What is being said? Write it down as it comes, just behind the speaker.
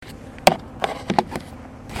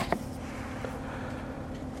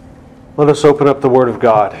Let us open up the Word of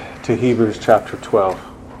God to Hebrews chapter 12.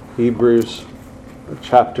 Hebrews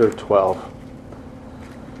chapter 12.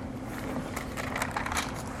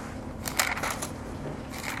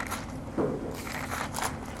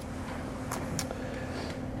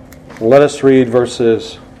 Let us read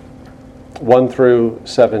verses 1 through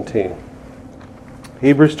 17.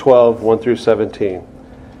 Hebrews 12, 1 through 17.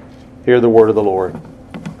 Hear the word of the Lord.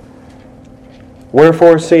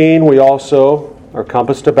 Wherefore, seeing we also are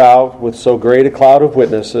compassed about with so great a cloud of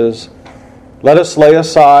witnesses, let us lay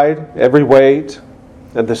aside every weight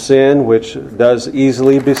and the sin which does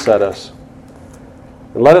easily beset us.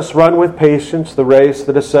 And let us run with patience the race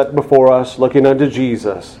that is set before us, looking unto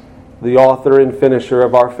Jesus, the author and finisher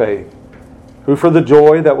of our faith, who for the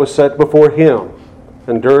joy that was set before him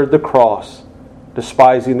endured the cross,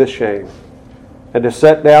 despising the shame, and is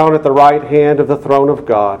set down at the right hand of the throne of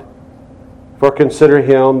God. For consider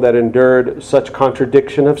him that endured such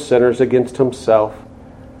contradiction of sinners against himself,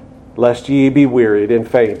 lest ye be wearied and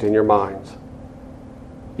faint in your minds.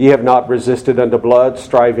 Ye have not resisted unto blood,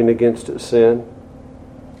 striving against sin,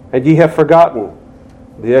 and ye have forgotten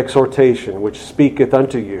the exhortation which speaketh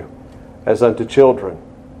unto you as unto children.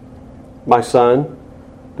 My son,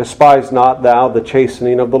 despise not thou the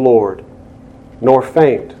chastening of the Lord, nor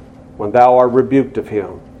faint when thou art rebuked of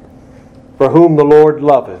him. For whom the Lord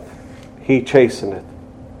loveth, he chasteneth,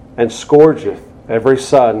 and scourgeth every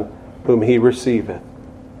son whom he receiveth.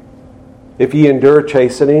 If ye endure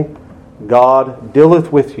chastening, God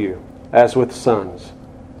dealeth with you as with sons.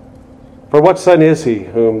 For what son is he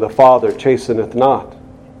whom the Father chasteneth not?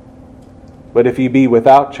 But if ye be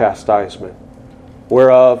without chastisement,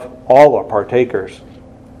 whereof all are partakers,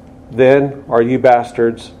 then are ye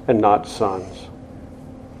bastards and not sons.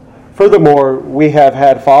 Furthermore, we have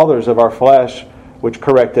had fathers of our flesh which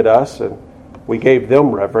corrected us, and we gave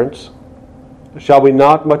them reverence. Shall we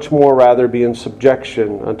not much more rather be in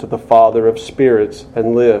subjection unto the Father of spirits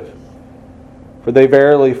and live? For they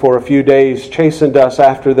verily for a few days chastened us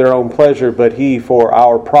after their own pleasure, but he for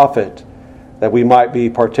our profit, that we might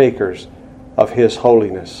be partakers of his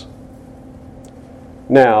holiness.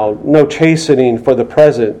 Now, no chastening for the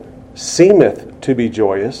present seemeth to be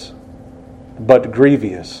joyous, but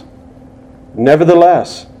grievous.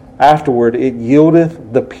 Nevertheless, afterward it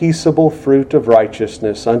yieldeth the peaceable fruit of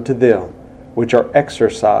righteousness unto them which are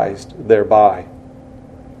exercised thereby.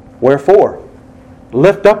 Wherefore,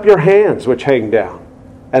 lift up your hands which hang down,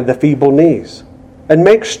 and the feeble knees, and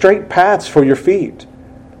make straight paths for your feet,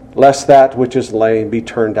 lest that which is lame be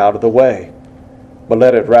turned out of the way, but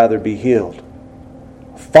let it rather be healed.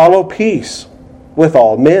 Follow peace with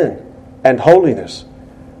all men, and holiness,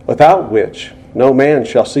 without which no man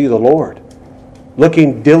shall see the Lord.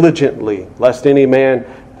 Looking diligently, lest any man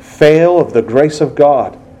fail of the grace of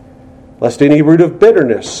God, lest any root of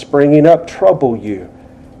bitterness springing up trouble you,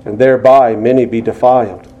 and thereby many be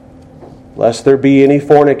defiled. Lest there be any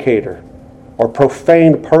fornicator, or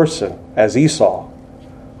profane person, as Esau,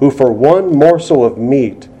 who for one morsel of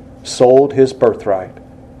meat sold his birthright.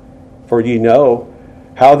 For ye know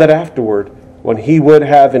how that afterward, when he would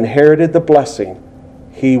have inherited the blessing,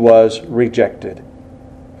 he was rejected.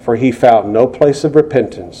 For he found no place of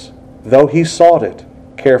repentance, though he sought it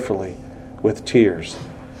carefully with tears.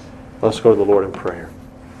 Let's go to the Lord in prayer.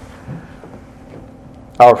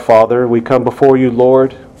 Our Father, we come before you,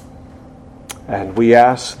 Lord, and we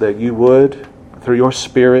ask that you would, through your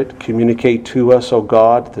Spirit, communicate to us, O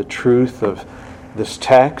God, the truth of this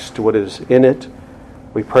text, what is in it.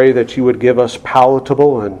 We pray that you would give us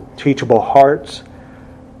palatable and teachable hearts,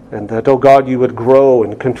 and that, O God, you would grow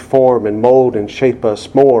and conform and mold and shape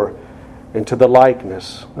us more into the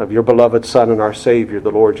likeness of your beloved Son and our Savior,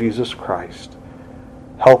 the Lord Jesus Christ.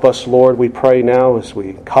 Help us, Lord, we pray now as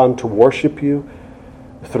we come to worship you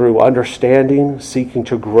through understanding, seeking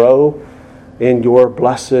to grow in your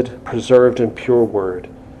blessed, preserved, and pure word.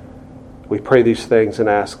 We pray these things and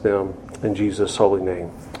ask them in Jesus' holy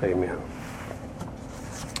name. Amen.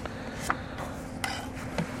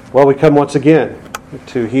 Well, we come once again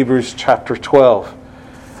to Hebrews chapter 12.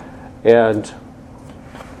 And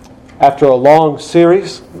after a long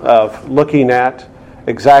series of looking at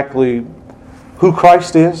exactly who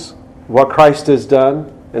Christ is, what Christ has done,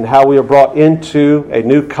 and how we are brought into a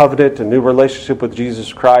new covenant, a new relationship with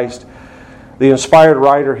Jesus Christ, the inspired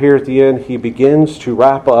writer here at the end, he begins to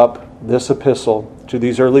wrap up this epistle to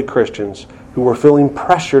these early Christians who were feeling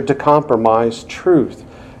pressured to compromise truth,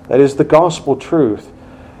 that is the gospel truth,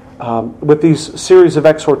 with these series of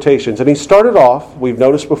exhortations. And he started off, we've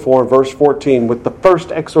noticed before in verse 14, with the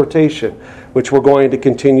first exhortation, which we're going to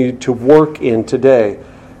continue to work in today.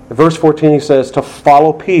 In verse 14 he says, to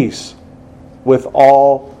follow peace with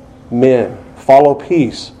all men. Follow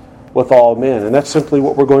peace with all men. And that's simply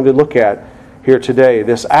what we're going to look at here today.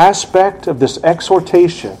 This aspect of this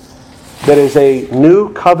exhortation that is a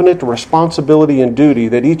new covenant responsibility and duty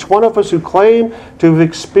that each one of us who claim to have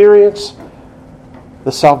experienced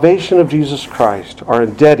the salvation of Jesus Christ are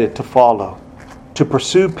indebted to follow, to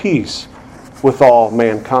pursue peace with all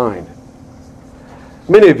mankind.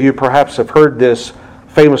 Many of you perhaps have heard this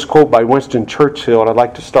famous quote by Winston Churchill, and I'd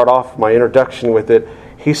like to start off my introduction with it.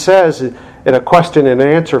 He says, in a question and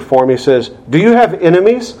answer form, he says, "Do you have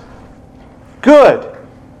enemies? Good.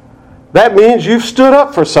 That means you've stood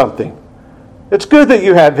up for something. It's good that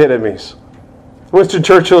you have enemies." Winston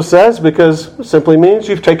Churchill says, because it simply means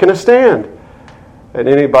you've taken a stand. And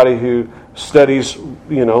anybody who studies,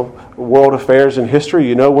 world affairs and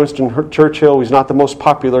history, Winston Churchill, he's not the most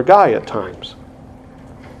popular guy at times.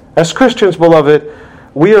 As Christians, beloved,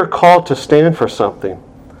 we are called to stand for something.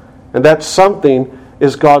 And that something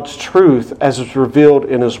is God's truth as it's revealed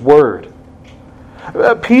in His Word.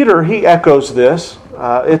 Peter, he echoes this.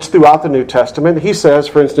 It's throughout the New Testament. He says,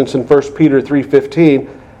 for instance, in 1 Peter 3:15,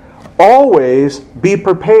 "Always be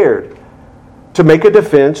prepared to make a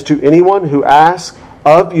defense to anyone who asks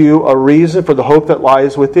of you a reason for the hope that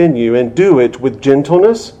lies within you, and do it with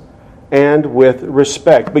gentleness and with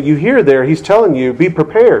respect." But you hear there, he's telling you, be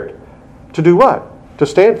prepared. To do what? To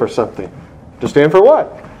stand for something. To stand for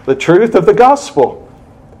what? The truth of the gospel.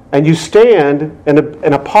 And you stand in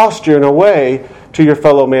a posture, in a way, to your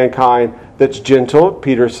fellow mankind that's gentle,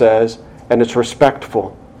 Peter says, and it's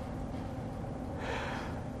respectful.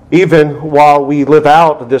 Even while we live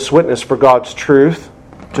out this witness for God's truth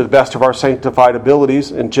to the best of our sanctified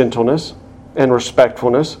abilities in gentleness and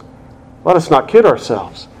respectfulness, let us not kid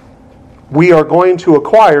ourselves. We are going to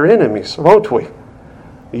acquire enemies, won't we?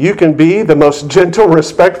 You can be the most gentle,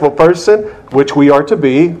 respectful person, which we are to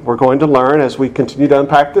be. We're going to learn as we continue to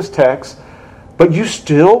unpack this text. But you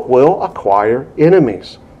still will acquire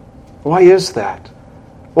enemies. Why is that?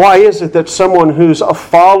 Why is it that someone who's a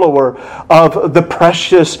follower of the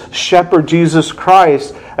precious shepherd Jesus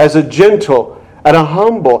Christ, as a gentle and a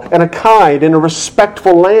humble and a kind and a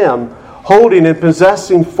respectful lamb, holding and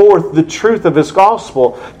possessing forth the truth of His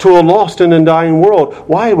gospel to a lost and undying world,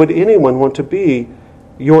 why would anyone want to be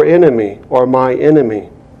your enemy or my enemy?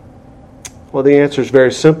 Well, the answer is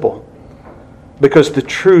very simple. Because the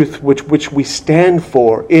truth which we stand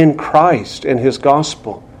for in Christ and His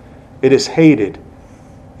gospel, it is hated.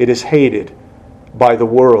 It is hated by the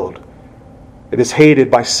world. It is hated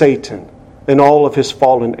by Satan and all of his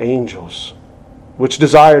fallen angels, which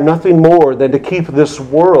desire nothing more than to keep this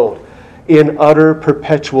world in utter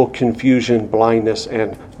perpetual confusion, blindness,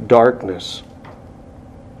 and darkness.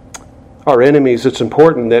 Our enemies, it's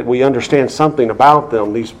important that we understand something about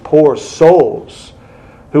them, these poor souls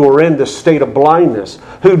who are in this state of blindness,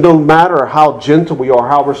 who no matter how gentle we are,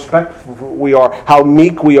 how respectful we are, how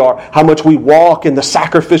meek we are, how much we walk in the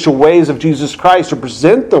sacrificial ways of Jesus Christ to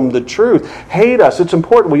present them the truth, hate us. It's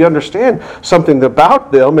important we understand something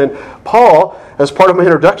about them. And Paul, as part of my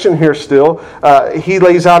introduction here still, he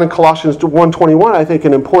lays out in Colossians 1:21, I think,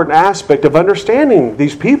 an important aspect of understanding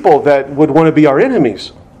these people that would want to be our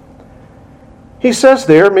enemies. He says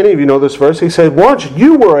there, many of you know this verse, he said, once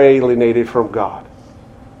you were alienated from God.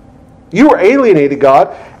 You were alienated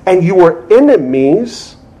God, and you were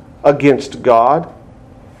enemies against God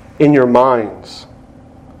in your minds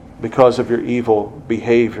because of your evil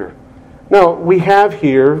behavior. Now, we have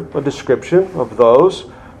here a description of those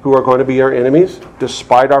who are going to be our enemies,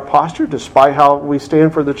 despite our posture, despite how we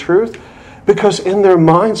stand for the truth, because in their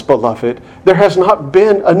minds, beloved, there has not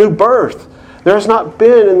been a new birth. There has not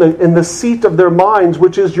been in the seat of their minds,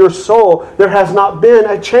 which is your soul, there has not been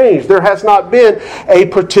a change. There has not been a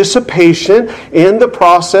participation in the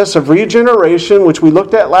process of regeneration, which we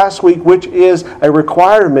looked at last week, which is a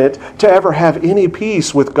requirement to ever have any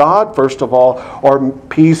peace with God, first of all, or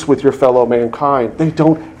peace with your fellow mankind. They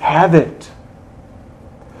don't have it.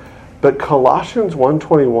 But Colossians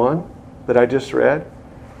 1:21 that I just read,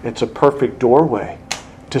 it's a perfect doorway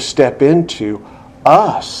to step into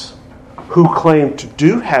us who claim to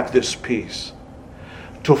do have this peace,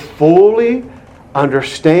 to fully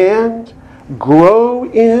understand, grow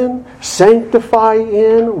in, sanctify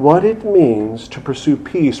in what it means to pursue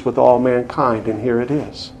peace with all mankind. And here it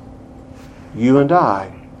is. You and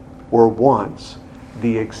I were once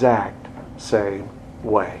the exact same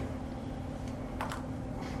way.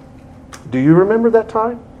 Do you remember that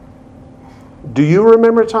time? Do you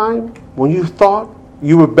remember a time when you thought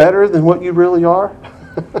you were better than what you really are?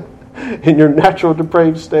 In your natural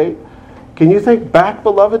depraved state? Can you think back,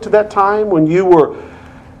 beloved, to that time when you were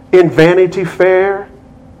in Vanity Fair,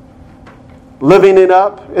 living it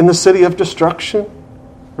up in the city of destruction?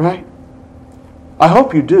 Right? I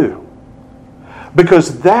hope you do.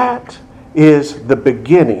 Because that is the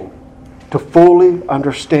beginning to fully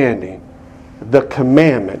understanding the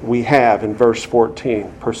commandment we have in verse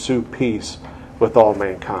 14. Pursue peace with all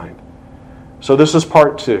mankind. So this is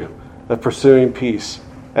part 2 of pursuing peace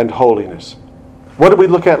and holiness. What did we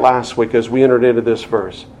look at last week as we entered into this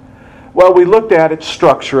verse? Well, we looked at its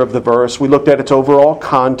structure of the verse. We looked at its overall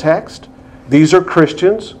context. These are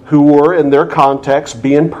Christians who were, in their context,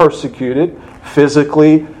 being persecuted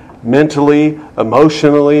physically, mentally,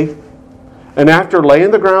 emotionally. And after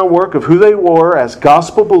laying the groundwork of who they were as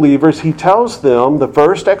gospel believers, he tells them, the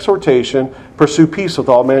first exhortation, pursue peace with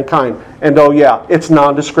all mankind. And oh yeah, it's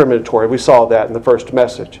non-discriminatory. We saw that in the first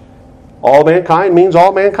message. All mankind means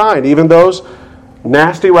all mankind, even those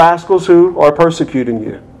nasty rascals who are persecuting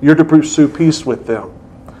you. You're to pursue peace with them.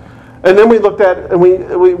 And then we looked at, and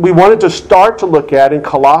we wanted to start to look at in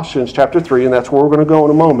Colossians chapter 3, and that's where we're going to go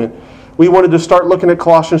in a moment. We wanted to start looking at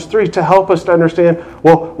Colossians 3 to help us to understand,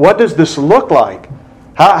 well, what does this look like?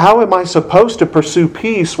 How am I supposed to pursue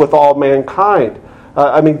peace with all mankind?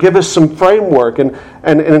 Give us some framework. And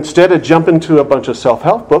instead of jumping to a bunch of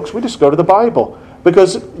self-help books, we just go to the Bible.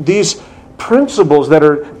 Because these principles that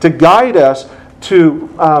are to guide us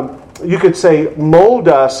to, you could say, mold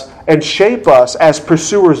us and shape us as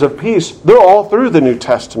pursuers of peace, they're all through the New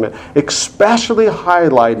Testament, especially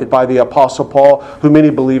highlighted by the Apostle Paul, who many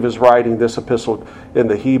believe is writing this epistle in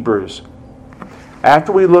the Hebrews.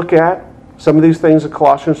 After we look at some of these things in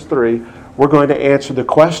Colossians 3, we're going to answer the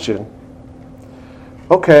question,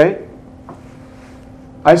 okay,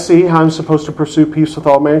 I see how I'm supposed to pursue peace with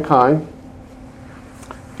all mankind.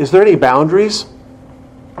 Is there any boundaries?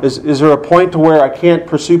 Is there a point to where I can't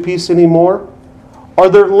pursue peace anymore? Are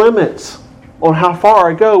there limits on how far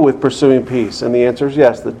I go with pursuing peace? And the answer is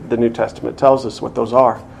yes. The New Testament tells us what those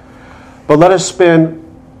are. But let us spend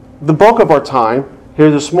the bulk of our time here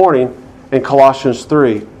this morning in Colossians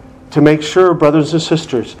 3 to make sure, brothers and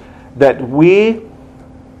sisters, that we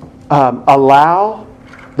allow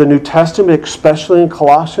the New Testament, especially in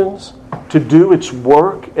Colossians, to do its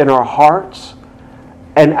work in our hearts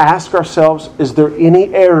and ask ourselves, is there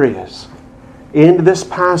any areas in this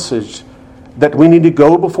passage that we need to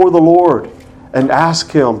go before the Lord and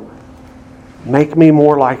ask Him, make me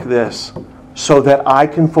more like this so that I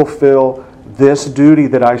can fulfill this duty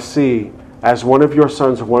that I see as one of your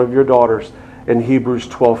sons and one of your daughters in Hebrews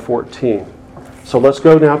 12:14. So let's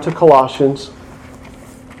go now to Colossians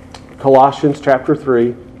chapter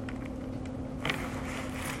 3.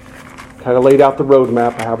 Kind of laid out the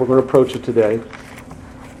roadmap of how we're going to approach it today.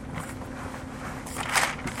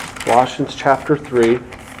 Colossians chapter 3.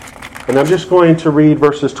 And I'm just going to read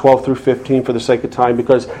verses 12 through 15 for the sake of time,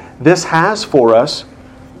 because this has for us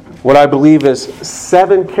what I believe is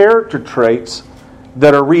 7 character traits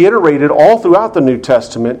that are reiterated all throughout the New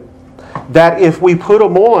Testament, that if we put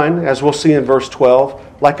them on, as we'll see in verse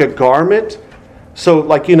 12, like a garment. So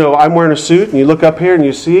like, I'm wearing a suit and you look up here and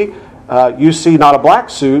you see not a black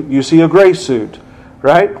suit, you see a gray suit,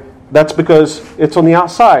 right? That's because it's on the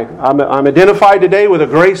outside. I'm identified today with a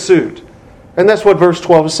gray suit. And that's what verse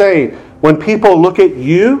 12 is saying. When people look at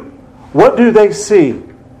you, what do they see?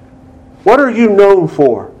 What are you known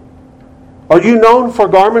for? Are you known for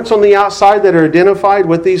garments on the outside that are identified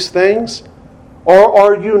with these things? Or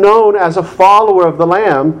are you known as a follower of the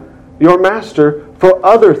Lamb, your master, for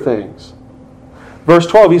other things? Verse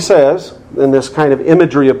 12, he says, in this kind of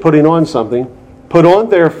imagery of putting on something, put on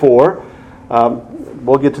therefore,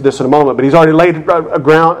 we'll get to this in a moment, but he's already laid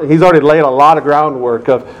a lot of groundwork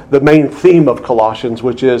of the main theme of Colossians,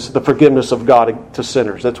 which is the forgiveness of God to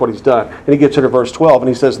sinners. That's what he's done. And he gets into verse 12, and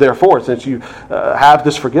he says, therefore, since you have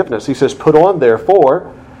this forgiveness, he says, put on,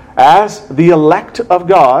 therefore, as the elect of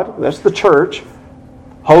God, that's the church,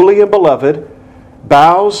 holy and beloved,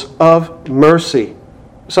 bowels of mercy.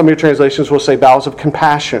 Some of your translations will say bowels of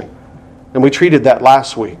compassion. And we treated that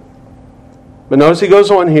last week. But notice he goes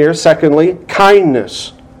on here, secondly,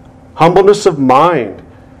 kindness, humbleness of mind,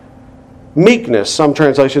 meekness. Some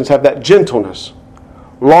translations have that, gentleness,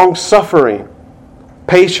 long-suffering,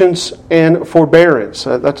 patience, and forbearance.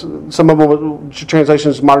 That's some of them,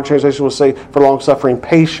 translations, modern translations will say for long-suffering,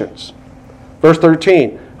 patience. Verse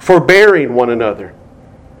 13, forbearing one another.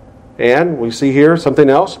 And we see here something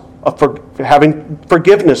else, having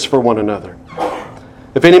forgiveness for one another.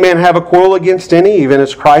 If any man have a quarrel against any, even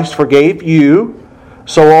as Christ forgave you,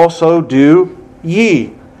 so also do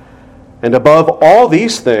ye. And above all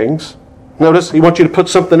these things, notice he wants you to put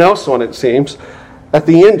something else on, it seems. At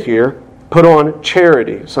the end here, put on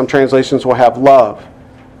charity. Some translations will have love,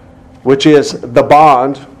 which is the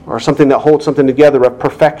bond or something that holds something together, of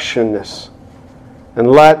perfectionness. And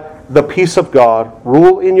let the peace of God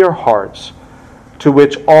rule in your hearts, to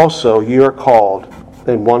which also you are called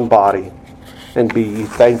in one body, and be ye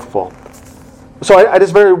thankful. So I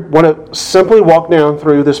just want to simply walk down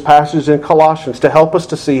through this passage in Colossians to help us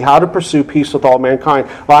to see how to pursue peace with all mankind.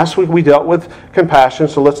 Last week we dealt with compassion,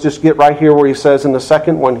 so let's just get right here where he says in the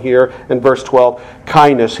second one here in verse 12,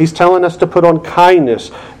 kindness. He's telling us to put on kindness,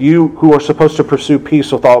 you who are supposed to pursue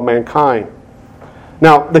peace with all mankind.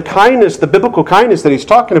 Now, the kindness, the biblical kindness that he's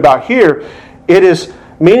talking about here, it is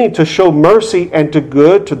meaning to show mercy and to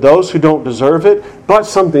good to those who don't deserve it, but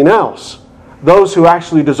something else. Those who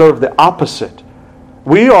actually deserve the opposite.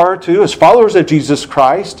 We are to, as followers of Jesus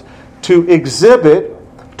Christ, to exhibit,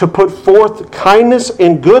 to put forth kindness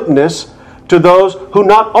and goodness to those who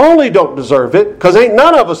not only don't deserve it, because ain't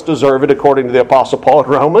none of us deserve it according to the Apostle Paul in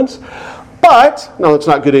Romans, but, no, it's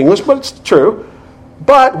not good English, but it's true,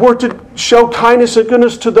 but we're to show kindness and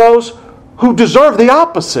goodness to those who deserve the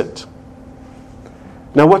opposite.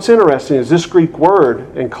 Now what's interesting is this Greek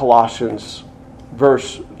word in Colossians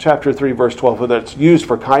chapter 3, verse 12, that's used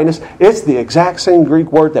for kindness, it's the exact same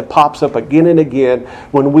Greek word that pops up again and again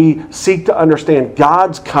when we seek to understand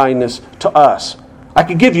God's kindness to us. I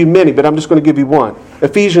could give you many, but I'm just going to give you one.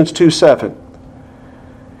 Ephesians 2:7.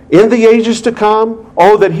 In the ages to come,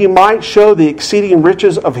 oh, that he might show the exceeding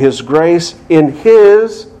riches of his grace in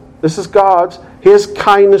his, this is God's, his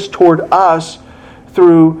kindness toward us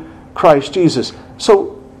through Christ Jesus.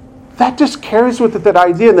 So that just carries with it that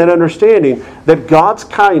idea and that understanding that God's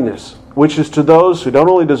kindness, which is to those who don't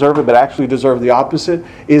only deserve it but actually deserve the opposite,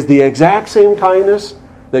 is the exact same kindness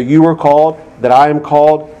that you are called, that I am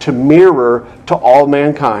called to mirror to all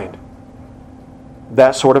mankind.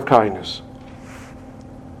 That sort of kindness.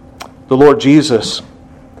 The Lord Jesus,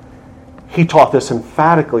 he taught this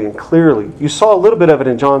emphatically and clearly. You saw a little bit of it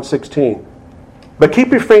in John 16. But keep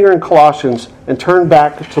your finger in Colossians and turn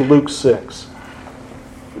back to Luke 6.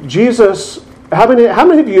 Jesus, how many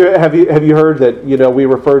of you have you heard that we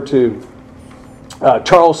refer to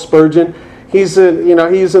Charles Spurgeon? He's in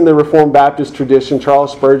the Reformed Baptist tradition.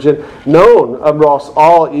 Charles Spurgeon, known amongst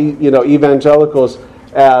all evangelicals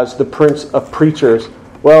as the Prince of Preachers.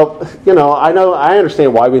 Well, I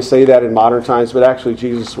understand why we say that in modern times, but actually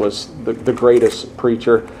Jesus was the greatest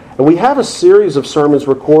preacher. And we have a series of sermons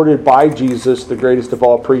recorded by Jesus, the greatest of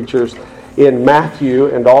all preachers, in Matthew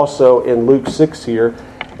and also in Luke 6 here.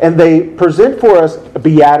 And they present for us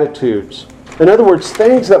beatitudes. In other words,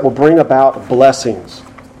 things that will bring about blessings.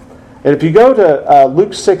 And if you go to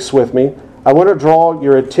Luke 6 with me, I want to draw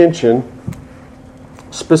your attention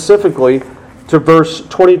specifically to verse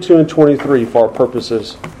 22 and 23 for our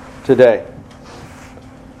purposes today.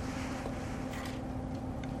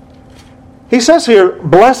 He says here,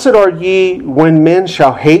 "Blessed are ye when men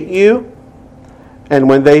shall hate you, and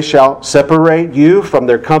when they shall separate you from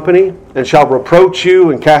their company, and shall reproach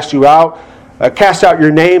you and cast out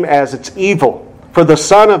your name as it's evil, for the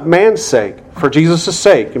Son of Man's sake," for Jesus'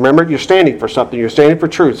 sake. Remember, you're standing for something. You're standing for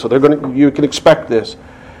truth, so you can expect this.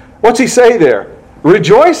 What's he say there?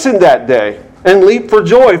 "Rejoice in that day, and leap for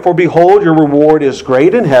joy, for behold, your reward is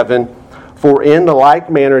great in heaven, for in the like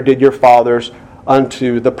manner did your fathers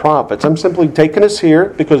unto the prophets." I'm simply taking us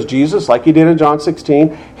here because Jesus, like he did in John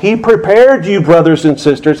 16, he prepared you, brothers and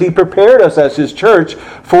sisters. He prepared us as his church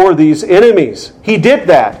for these enemies. He did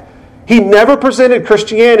that. He never presented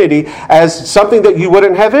Christianity as something that you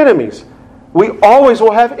wouldn't have enemies. We always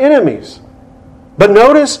will have enemies. But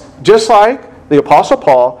notice, just like the Apostle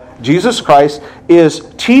Paul, Jesus Christ is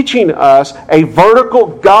teaching us a vertical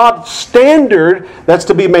God standard that's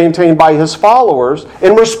to be maintained by his followers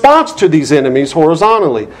in response to these enemies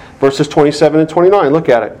horizontally. Verses 27 and 29, look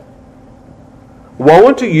at it. "Woe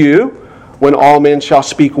unto you when all men shall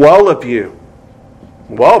speak well of you."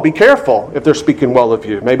 Well, be careful if they're speaking well of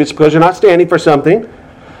you. Maybe it's because you're not standing for something.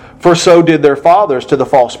 "For so did their fathers to the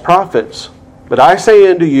false prophets. But I say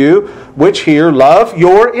unto you, which hear, love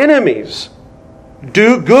your enemies.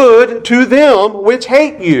 Do good to them which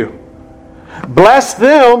hate you. Bless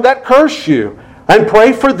them that curse you, and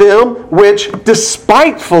pray for them which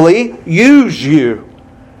despitefully use you.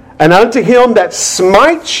 And unto him that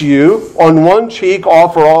smites you on one cheek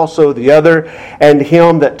offer also the other, and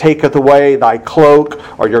him that taketh away thy cloak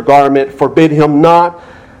or your garment, forbid him not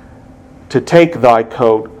to take thy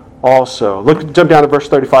coat also." Jump down to verse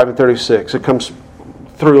 35 and 36. It comes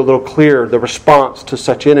through a little clearer the response to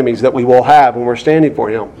such enemies that we will have when we're standing for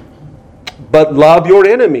him. "But love your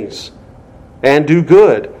enemies, and do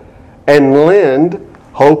good, and lend,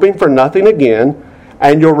 hoping for nothing again,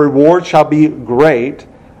 and your reward shall be great,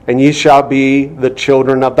 and ye shall be the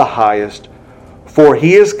children of the highest. For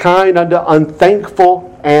he is kind unto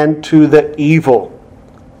unthankful and to the evil.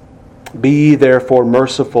 Be ye therefore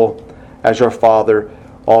merciful, as your Father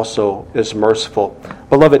also is merciful.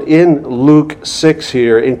 Beloved, in Luke 6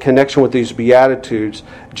 here, in connection with these Beatitudes,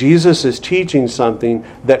 Jesus is teaching something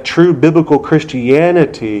that true biblical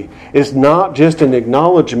Christianity is not just an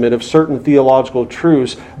acknowledgement of certain theological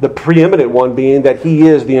truths, the preeminent one being that He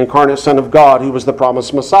is the incarnate Son of God, who was the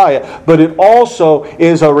promised Messiah, but it also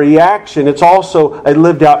is a reaction, it's also a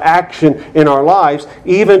lived out action in our lives,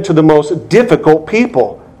 even to the most difficult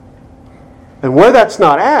people. And where that's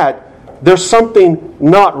not at, there's something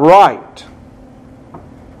not right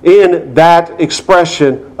in that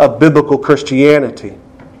expression of biblical Christianity.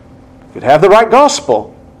 You could have the right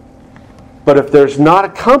gospel, but if there's not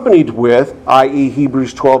accompanied with, i.e.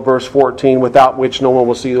 Hebrews 12 verse 14, without which no one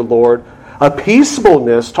will see the Lord, a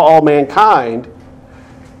peaceableness to all mankind,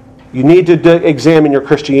 you need to examine your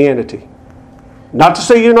Christianity. Not to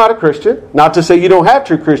say you're not a Christian, not to say you don't have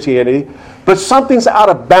true Christianity, but something's out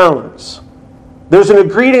of balance. There's an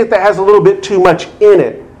ingredient that has a little bit too much in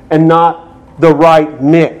it and not the right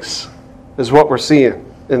mix, is what we're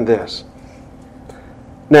seeing in this.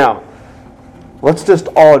 Now, let's just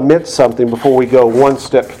all admit something before we go one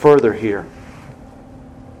step further here.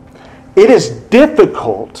 It is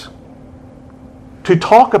difficult to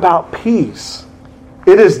talk about peace.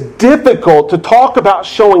 It is difficult to talk about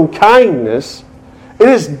showing kindness. It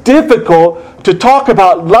is difficult to talk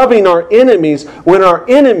about loving our enemies when our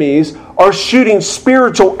enemies are shooting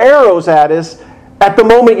spiritual arrows at us at the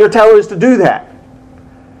moment you're telling us to do that.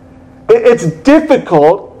 It's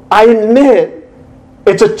difficult, I admit.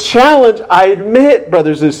 It's a challenge, I admit,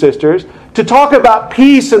 brothers and sisters, to talk about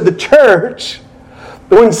peace in the church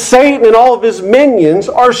when Satan and all of his minions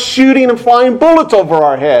are shooting and flying bullets over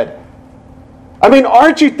our head. I mean,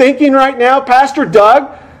 aren't you thinking right now, Pastor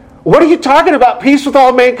Doug, what are you talking about peace with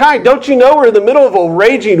all mankind? Don't you know we're in the middle of a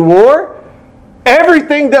raging war?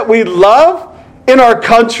 Everything that we love in our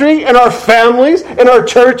country, in our families, in our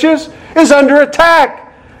churches is under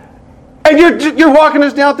attack. And you're walking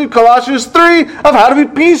us down through Colossians 3 of how to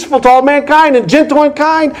be peaceful to all mankind and gentle and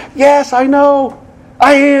kind. Yes, I know.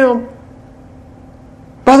 I am.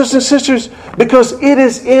 Brothers and sisters, because it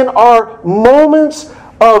is in our moments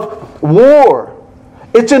of war,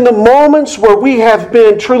 it's in the moments where we have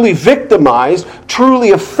been truly victimized,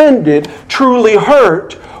 truly offended, truly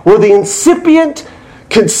hurt, where the incipient,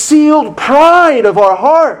 concealed pride of our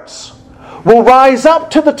hearts will rise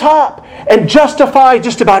up to the top and justify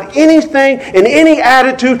just about anything and any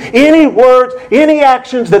attitude, any words, any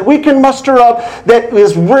actions that we can muster up that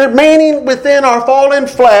is remaining within our fallen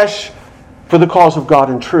flesh for the cause of God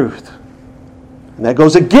and truth. And that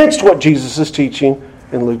goes against what Jesus is teaching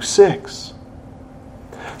in Luke 6.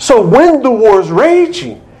 So when the war is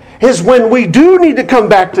raging is when we do need to come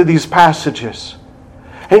back to these passages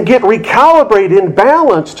and get recalibrated and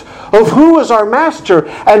balanced of who is our master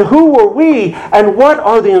and who are we and what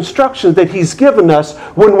are the instructions that He's given us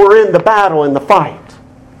when we're in the battle and the fight.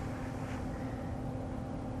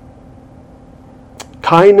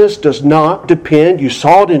 Kindness does not depend, you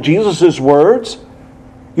saw it in Jesus' words,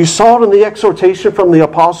 you saw it in the exhortation from the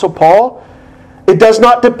Apostle Paul, it does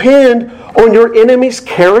not depend on your enemy's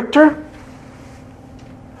character.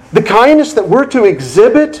 The kindness that we're to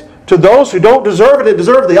exhibit to those who don't deserve it and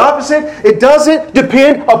deserve the opposite, it doesn't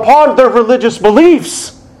depend upon their religious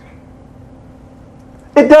beliefs.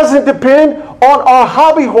 It doesn't depend on our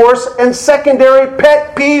hobby horse and secondary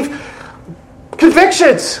pet peeve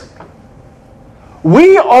convictions.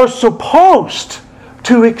 We are supposed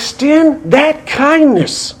to extend that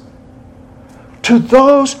kindness to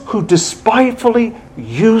those who despitefully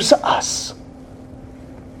use us.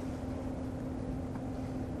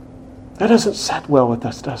 That doesn't set well with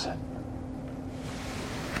us, does it?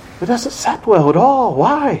 It doesn't set well at all.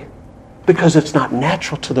 Why? Because it's not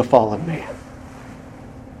natural to the fallen man.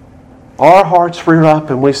 Our hearts rear up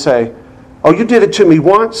and we say, oh, you did it to me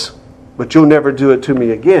once, but you'll never do it to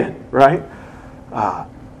me again, right?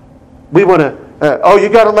 We want to, oh, you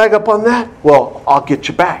got a leg up on that? Well, I'll get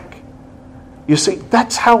you back. You see,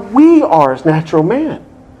 that's how we are as natural man.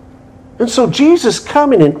 And so Jesus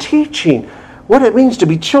coming and teaching what it means to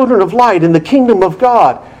be children of light in the kingdom of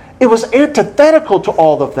God, it was antithetical to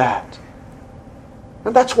all of that.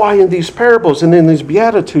 And that's why in these parables and in these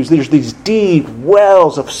Beatitudes, there's these deep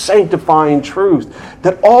wells of sanctifying truth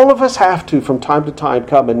that all of us have to, from time to time,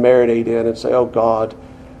 come and marinate in and say, oh God,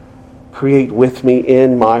 create with me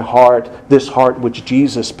in my heart this heart which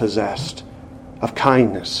Jesus possessed of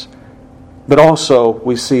kindness. But also,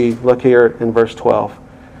 we see, look here in verse 12,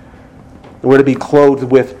 we're to be clothed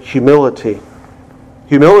with humility.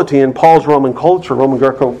 Humility in Paul's Roman culture, Roman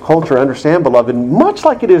Greco culture, understand, beloved, much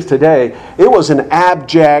like it is today, it was an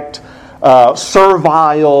abject,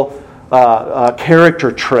 servile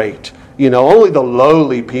character trait. Only the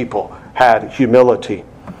lowly people had humility.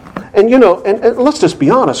 And and let's just be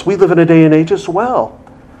honest, we live in a day and age as well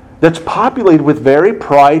that's populated with very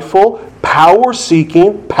prideful,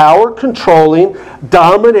 power-seeking, power-controlling,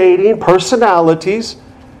 dominating personalities.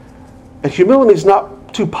 And humility is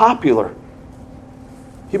not too popular.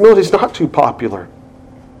 Humility is not too popular.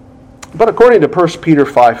 But according to 1 Peter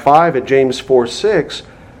 5:5 and James 4:6,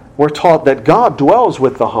 we're taught that God dwells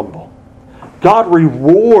with the humble. God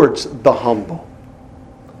rewards the humble.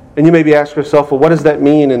 And you may be asking yourself, well, what does that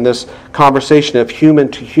mean in this conversation of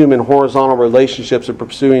human-to-human horizontal relationships and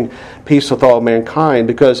pursuing peace with all mankind?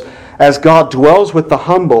 Because as God dwells with the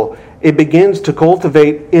humble, it begins to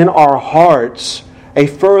cultivate in our hearts a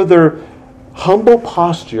further humble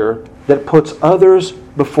posture that puts others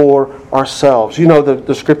before ourselves. You know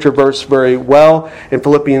the scripture verse very well in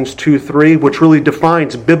Philippians 2:3, which really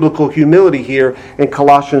defines biblical humility here in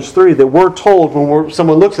Colossians 3, that we're told when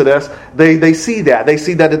someone looks at us, they see that. They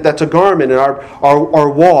see that that's a garment in our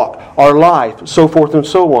walk, our life, so forth and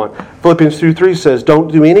so on. Philippians 2:3 says,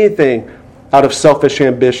 don't do anything out of selfish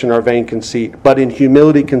ambition or vain conceit, but in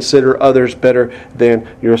humility consider others better than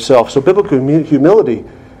yourself. So biblical humility,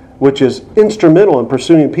 which is instrumental in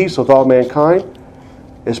pursuing peace with all mankind,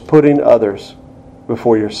 is putting others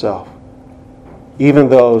before yourself. Even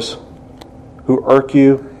those who irk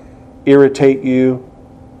you, irritate you,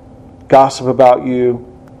 gossip about you,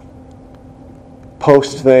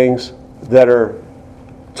 post things that are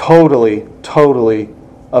totally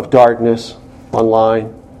of darkness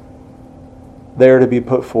online. They are to be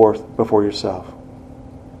put forth before yourself.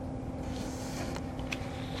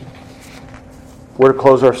 We're to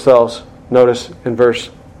close ourselves. Notice in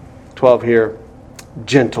verse 12 here,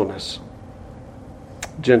 gentleness.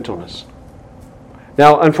 Gentleness.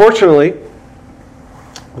 Now, unfortunately,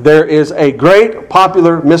 there is a great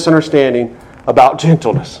popular misunderstanding about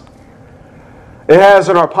gentleness. It has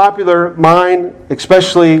in our popular mind,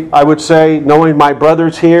 especially, I would say, knowing my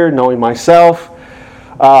brothers here, knowing myself,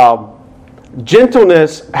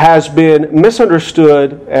 gentleness has been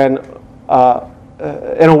misunderstood and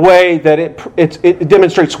in a way that it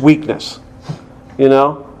demonstrates weakness.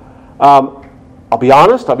 I'll be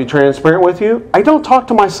honest, I'll be transparent with you. I don't talk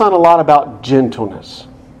to my son a lot about gentleness,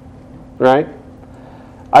 right?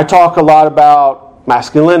 I talk a lot about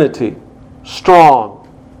masculinity, strong,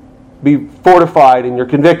 be fortified in your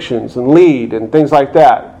convictions and lead and things like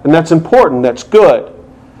that. And that's important, that's good.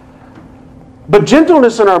 But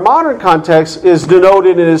gentleness in our modern context is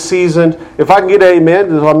denoted and is seasoned, if I can get an amen,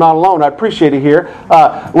 because I'm not alone, I appreciate it here,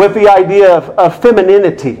 with the idea of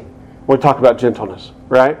femininity when we talk about gentleness,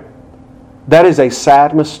 right? That is a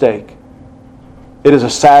sad mistake. It is a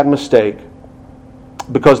sad mistake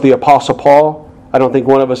because the Apostle Paul, I don't think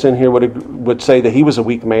one of us in here would say that he was a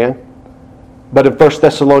weak man. But in 1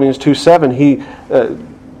 Thessalonians 2:7, he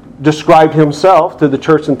described himself to the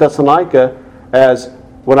church in Thessalonica as,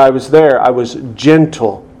 when I was there, I was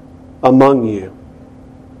gentle among you.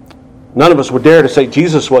 None of us would dare to say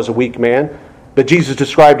Jesus was a weak man, but Jesus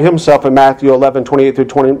described himself in Matthew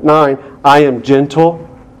 11:28-29, I am gentle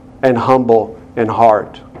and humble in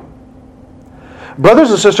heart.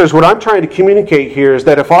 Brothers and sisters, what I'm trying to communicate here is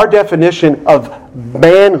that if our definition of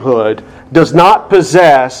manhood does not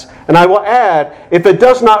possess, and I will add, if it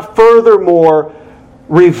does not furthermore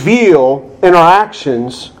reveal in our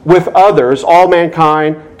actions with others, all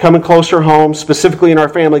mankind, coming closer home, specifically in our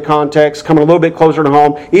family context, coming a little bit closer to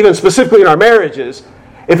home, even specifically in our marriages,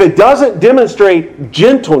 if it doesn't demonstrate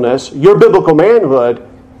gentleness, your biblical manhood,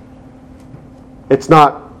 it's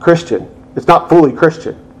not Christian. It's not fully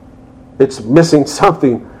Christian. It's missing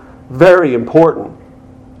something very important.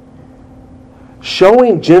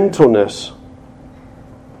 Showing gentleness,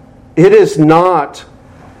 it is not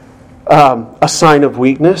a sign of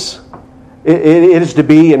weakness. It is to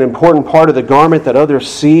be an important part of the garment that others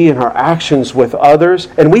see in our actions with others.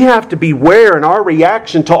 And we have to beware in our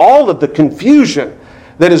reaction to all of the confusion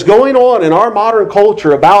that is going on in our modern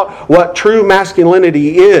culture about what true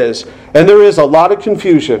masculinity is. And there is a lot of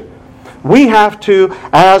confusion. We have to,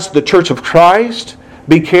 as the Church of Christ,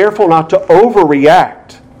 be careful not to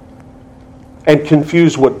overreact and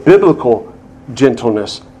confuse what biblical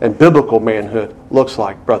gentleness and biblical manhood looks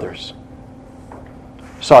like, brothers.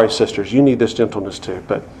 Sorry, sisters, you need this gentleness too,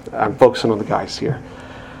 but I'm focusing on the guys here.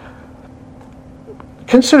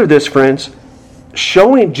 Consider this, friends.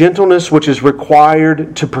 Showing gentleness which is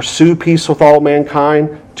required to pursue peace with all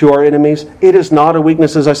mankind, to our enemies. It is not a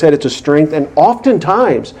weakness, as I said, it's a strength. And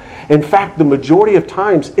oftentimes, in fact, the majority of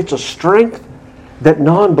times, it's a strength that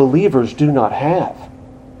non-believers do not have.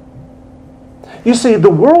 You see, the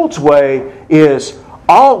world's way is,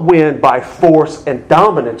 I'll win by force and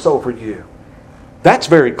dominance over you. That's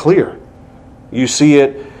very clear. You see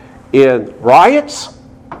it in riots.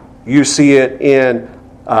 You see it in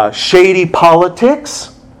shady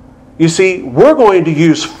politics. You see, we're going to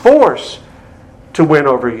use force to win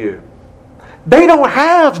over you. They don't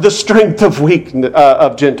have the strength of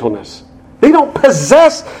of gentleness. They don't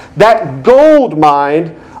possess that gold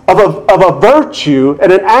mine of a virtue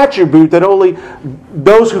and an attribute that only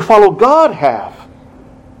those who follow God have.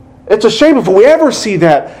 It's a shame if we ever see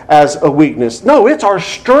that as a weakness. No, it's our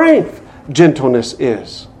strength, gentleness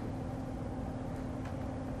is.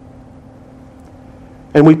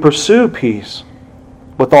 And we pursue peace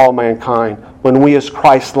with all mankind when we as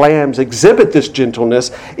Christ's lambs exhibit this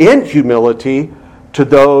gentleness in humility to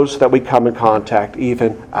those that we come in contact,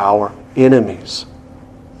 even our enemies.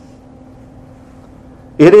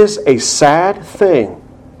 It is a sad thing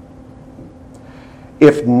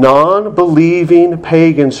if non-believing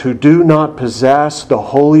pagans who do not possess the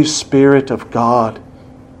Holy Spirit of God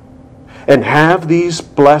and have these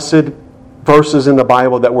blessed verses in the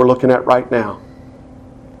Bible that we're looking at right now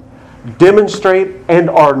demonstrate and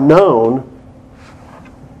are known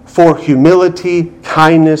for humility,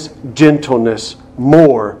 kindness, gentleness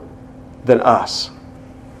more than us.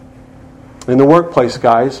 In the workplace,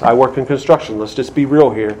 guys, I work in construction. Let's just be real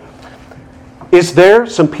here. Is there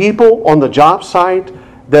some people on the job site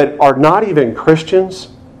that are not even Christians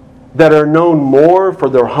that are known more for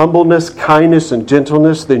their humbleness, kindness, and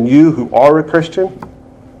gentleness than you who are a Christian?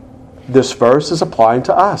 This verse is applying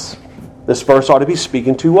to us. This verse ought to be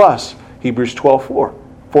speaking to us. Hebrews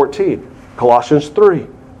 12:14, Colossians 3.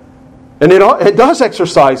 And it does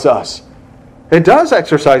exercise us. It does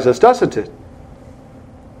exercise us, doesn't it?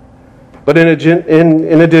 But in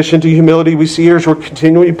addition to humility, we see here as we're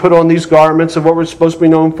continuing to put on these garments of what we're supposed to be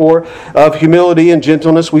known for, of humility and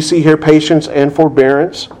gentleness, we see here patience and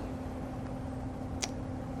forbearance.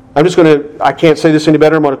 I can't say this any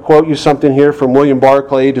better. I'm going to quote you something here from William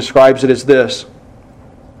Barclay. He describes it as this.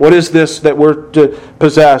 What is this that we're to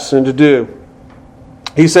possess and to do?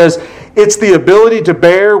 He says, it's the ability to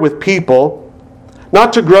bear with people,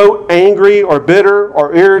 not to grow angry or bitter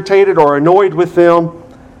or irritated or annoyed with them,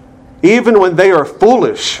 even when they are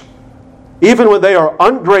foolish, even when they are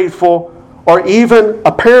ungrateful, or even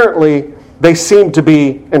apparently they seem to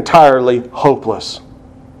be entirely hopeless.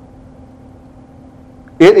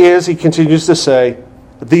 It is, he continues to say,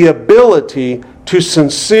 the ability to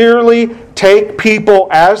sincerely take people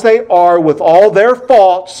as they are with all their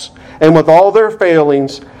faults and with all their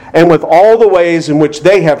failings and with all the ways in which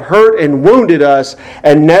they have hurt and wounded us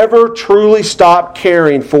and never truly stop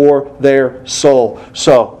caring for their soul.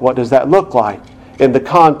 So, what does that look like in the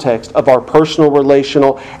context of our personal,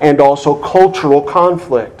 relational, and also cultural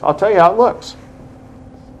conflict? I'll tell you how it looks.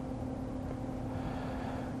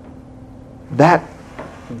 That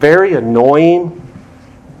very annoying,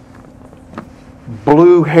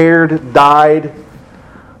 blue-haired, dyed,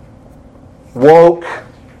 woke,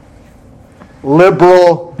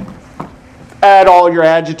 liberal, add all your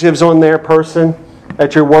adjectives on there, person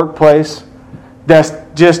at your workplace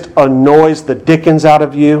that just annoys the dickens out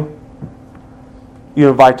of you, you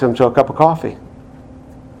invite them to a cup of coffee.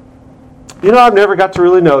 You know, I've never got to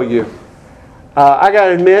really know you. I got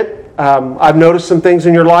to admit, I've noticed some things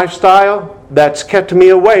in your lifestyle that's kept me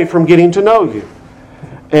away from getting to know you.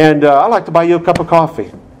 And I'd like to buy you a cup of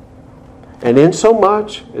coffee. And in so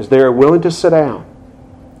much as they are willing to sit down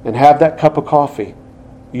and have that cup of coffee,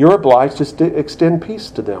 you're obliged to extend peace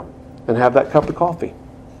to them and have that cup of coffee.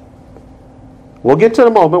 We'll get to the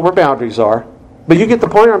moment where boundaries are. But you get the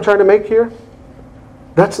point I'm trying to make here?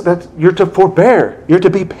 That's you're to forbear. You're to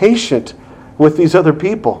be patient with these other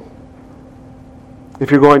people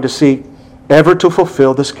if you're going to seek ever to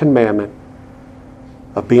fulfill this commandment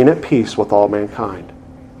of being at peace with all mankind.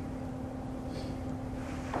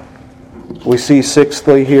 We see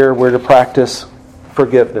sixthly here, we're to practice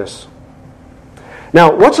forgiveness.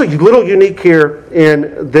 Now, what's a little unique here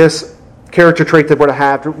in this character trait that we're to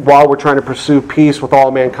have while we're trying to pursue peace with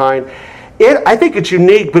all mankind? I think it's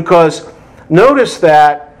unique because notice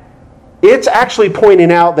that it's actually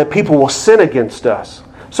pointing out that people will sin against us.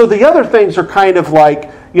 So the other things are kind of like,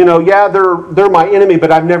 yeah, they're my enemy,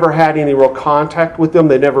 but I've never had any real contact with them.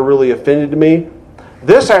 They never really offended me.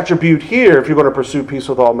 This attribute here, if you're going to pursue peace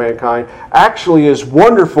with all mankind, actually is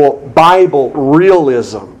wonderful Bible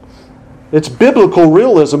realism. It's biblical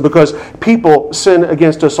realism because people sin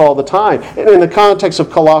against us all the time. And in the context of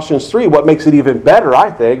Colossians 3, what makes it even better, I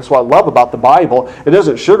think, is what I love about the Bible. It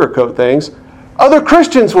doesn't sugarcoat things. Other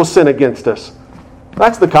Christians will sin against us.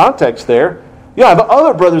 That's the context there. You have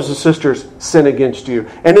other brothers and sisters sin against you.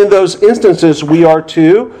 And in those instances, we are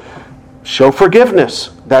to show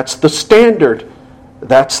forgiveness. That's the standard.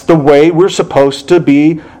 That's the way we're supposed to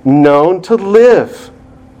be known to live.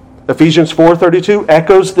 Ephesians 4:32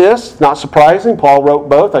 echoes this. Not surprising. Paul wrote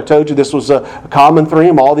both. I told you this was a common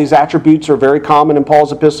theme. All these attributes are very common in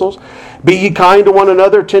Paul's epistles. Be ye kind to one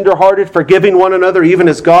another, tenderhearted, forgiving one another, even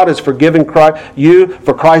as God has forgiven you.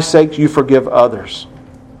 For Christ's sake, you forgive others.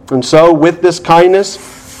 And so with this kindness,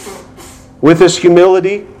 with this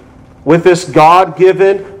humility, with this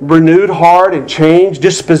God-given, renewed heart and changed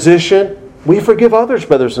disposition, we forgive others,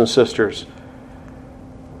 brothers and sisters.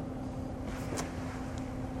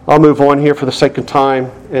 I'll move on here for the sake of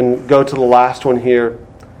time and go to the last one here.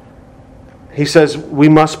 He says we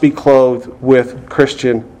must be clothed with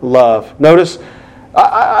Christian love. Notice,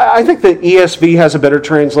 I think the ESV has a better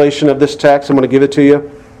translation of this text. I'm going to give it to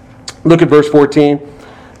you. Look at verse 14.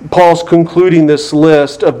 Paul's concluding this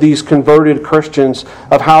list of these converted Christians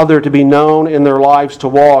of how they're to be known in their lives to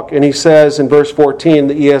walk. And he says in verse 14,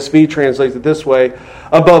 the ESV translates it this way,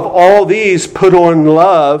 above all these put on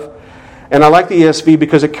love. And I like the ESV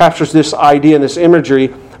because it captures this idea and this imagery,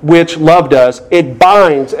 which love does. It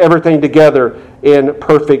binds everything together in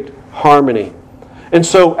perfect harmony. And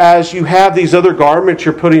so as you have these other garments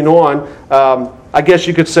you're putting on, I guess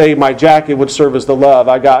you could say my jacket would serve as the love.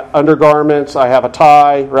 I got undergarments, I have a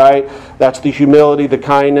tie, right? That's the humility, the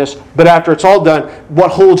kindness. But after it's all done,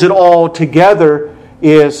 what holds it all together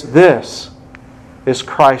is this, is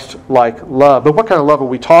Christ-like love. But what kind of love are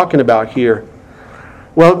we talking about here?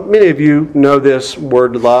 Well, many of you know this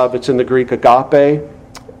word love. It's in the Greek agape.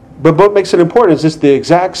 But what makes it important is it's the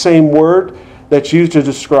exact same word that's used to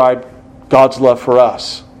describe God's love for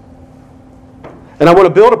us. And I want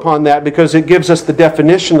to build upon that because it gives us the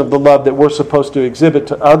definition of the love that we're supposed to exhibit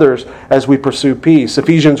to others as we pursue peace.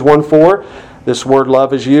 Ephesians 1:4, this word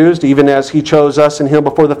love is used. Even as He chose us in Him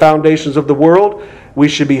before the foundations of the world, we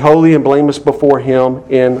should be holy and blameless before Him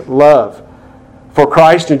in love. For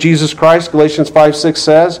Christ and Jesus Christ, Galatians 5:6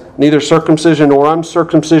 says, neither circumcision nor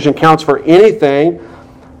uncircumcision counts for anything,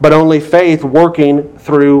 but only faith working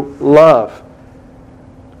through love.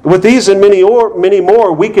 With these and many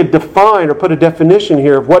more, we could define or put a definition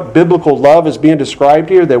here of what biblical love is being described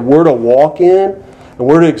here, that we're to walk in and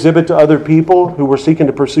we're to exhibit to other people who we're seeking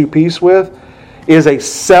to pursue peace with, is a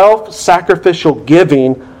self-sacrificial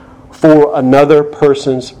giving for another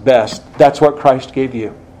person's best. That's what Christ gave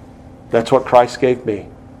you. That's what Christ gave me,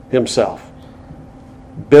 Himself.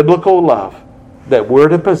 Biblical love that we're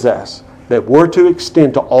to possess, that we're to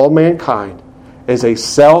extend to all mankind, is a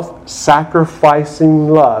self-sacrificing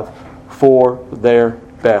love for their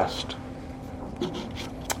best.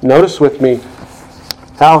 Notice with me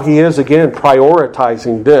how He is, again,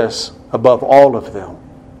 prioritizing this above all of them.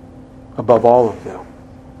 Above all of them.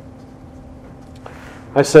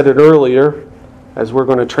 I said it earlier, as we're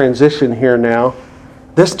going to transition here now,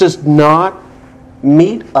 this does not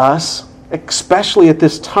meet us, especially at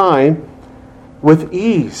this time, with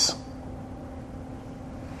ease.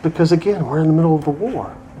 Because again, we're in the middle of a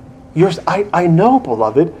war. I know,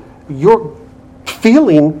 beloved, you're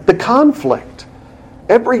feeling the conflict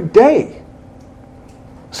every day.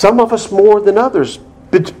 Some of us more than others,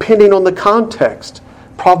 depending on the context,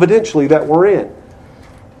 providentially, that we're in.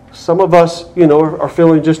 Some of us, are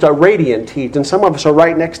feeling just a radiant heat, and some of us are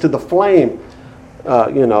right next to the flame,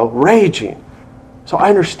 raging. So I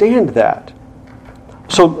understand that.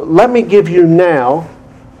 So let me give you now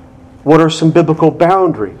what are some biblical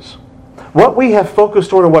boundaries. What we have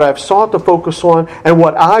focused on and what I've sought to focus on and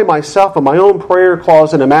what I myself in my own prayer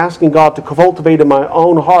closet am asking God to cultivate in my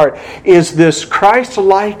own heart is this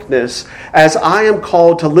Christ-likeness as I am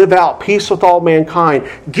called to live out peace with all mankind.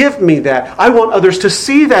 Give me that. I want others to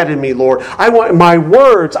see that in me, Lord. I want my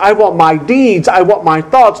words, I want my deeds, I want my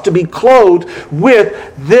thoughts to be clothed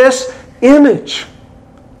with this image.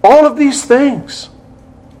 All of these things.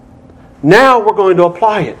 Now we're going to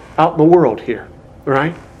apply it out in the world here,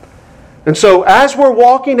 right? And so as we're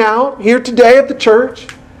walking out here today at the church,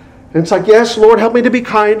 and it's like, yes, Lord, help me to be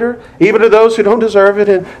kinder, even to those who don't deserve it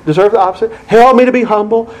and deserve the opposite. Help me to be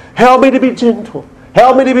humble. Help me to be gentle.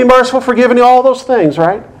 Help me to be merciful, forgiving, all those things,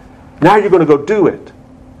 right? Now you're going to go do it.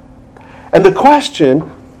 And the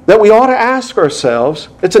question that we ought to ask ourselves,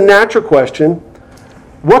 it's a natural question,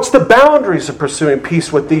 what's the boundaries of pursuing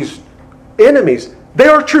peace with these enemies? They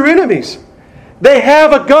are true enemies. They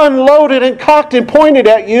have a gun loaded and cocked and pointed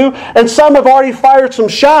at you, and some have already fired some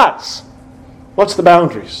shots. What's the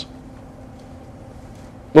boundaries?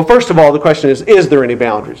 Well, first of all, the question is there any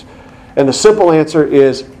boundaries? And the simple answer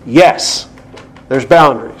is yes, there's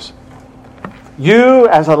boundaries. You,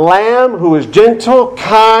 as a lamb who is gentle,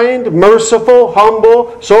 kind, merciful,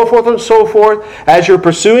 humble, so forth and so forth, as you're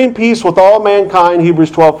pursuing peace with all mankind, Hebrews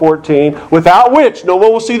 12:14, without which no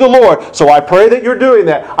one will see the Lord. So I pray that you're doing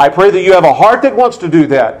that. I pray that you have a heart that wants to do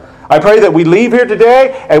that. I pray that we leave here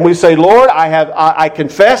today and we say, Lord, I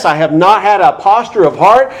confess I have not had a posture of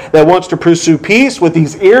heart that wants to pursue peace with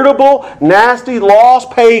these irritable, nasty,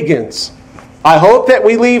 lost pagans. I hope that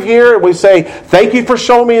we leave here and we say, thank you for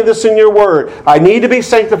showing me this in your word. I need to be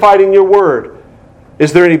sanctified in your word.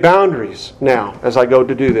 Is there any boundaries now as I go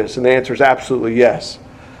to do this? And the answer is absolutely yes.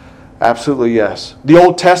 Absolutely yes. The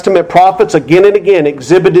Old Testament prophets again and again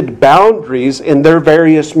exhibited boundaries in their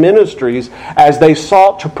various ministries as they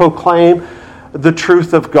sought to proclaim the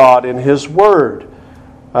truth of God in His Word.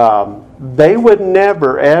 They would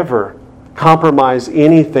never, ever compromise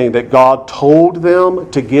anything that God told them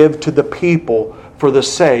to give to the people for the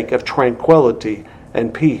sake of tranquility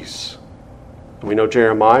and peace. We know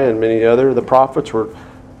Jeremiah and many other of the prophets were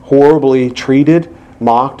horribly treated,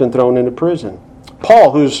 mocked, and thrown into prison.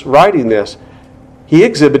 Paul, who's writing this, he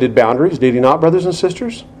exhibited boundaries, did he not, brothers and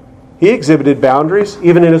sisters? He exhibited boundaries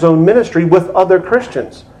even in his own ministry with other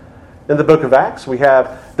Christians. In the book of Acts, we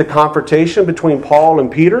have the confrontation between Paul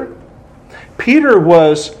and Peter. Peter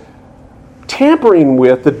was tampering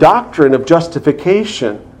with the doctrine of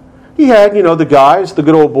justification. He had, the guys, the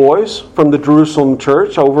good old boys from the Jerusalem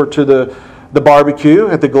church over to the barbecue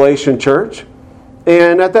at the Galatian church.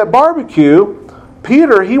 And at that barbecue,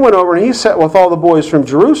 Peter, he went over and he sat with all the boys from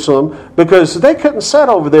Jerusalem because they couldn't sit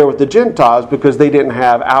over there with the Gentiles because they didn't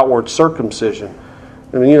have outward circumcision.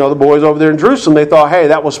 And the boys over there in Jerusalem, they thought, hey,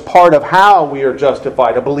 that was part of how we are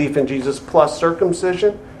justified, a belief in Jesus plus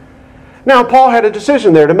circumcision. Now, Paul had a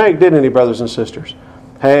decision there to make, didn't he, brothers and sisters?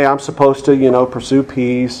 Hey, I'm supposed to, pursue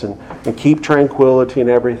peace and keep tranquility and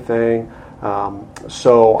everything.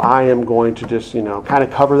 So I am going to just, kind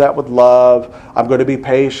of cover that with love. I'm going to be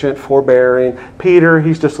patient, forbearing. Peter,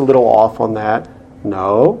 he's just a little off on that.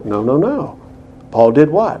 No. Paul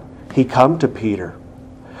did what? He come to Peter.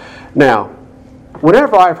 Now,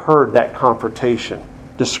 whenever I've heard that confrontation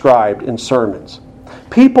described in sermons,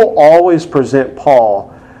 people always present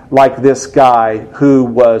Paul like this guy who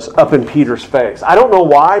was up in Peter's face. I don't know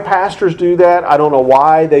why pastors do that. I don't know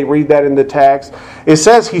why they read that in the text. It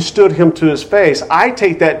says he stood him to his face. I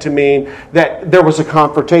take that to mean that there was a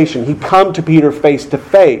confrontation. He come to Peter face to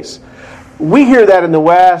face. We hear that in the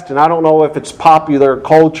West, and I don't know if it's popular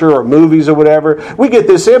culture or movies or whatever. We get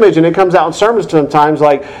this image, and it comes out in sermons sometimes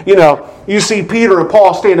like, you see Peter and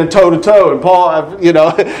Paul standing toe-to-toe, and Paul,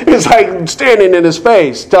 is like standing in his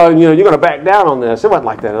face, telling you're going to back down on this. It wasn't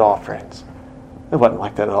like that at all, friends. It wasn't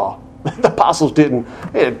like that at all. The apostles didn't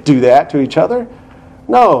do that to each other.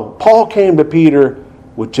 No, Paul came to Peter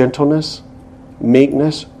with gentleness,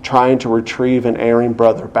 meekness, trying to retrieve an erring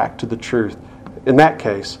brother back to the truth. In that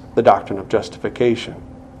case, the doctrine of justification.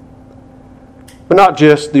 But not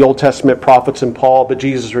just the Old Testament prophets and Paul, but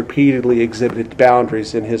Jesus repeatedly exhibited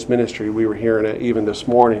boundaries in His ministry. We were hearing it even this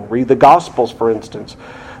morning. Read the Gospels, for instance.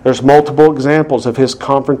 There's multiple examples of His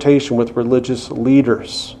confrontation with religious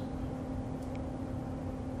leaders.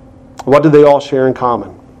 What did they all share in common?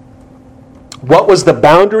 What was the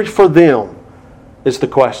boundary for them is the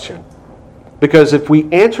question. Because if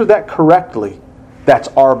we answer that correctly, that's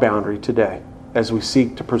our boundary today as we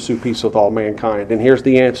seek to pursue peace with all mankind. And here's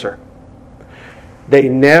the answer. They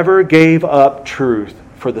never gave up truth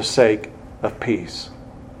for the sake of peace.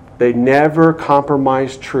 They never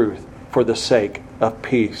compromised truth for the sake of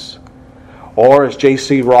peace. Or as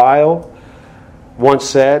J.C. Ryle once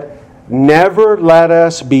said, never let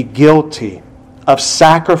us be guilty of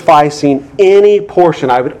sacrificing any portion,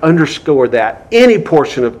 I would underscore that, any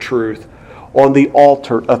portion of truth on the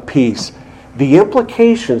altar of peace. The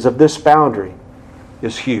implications of this boundary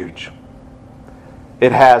is huge.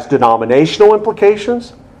 It has denominational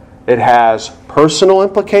implications. It has personal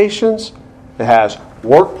implications. It has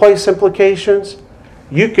workplace implications.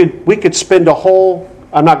 We could spend a whole,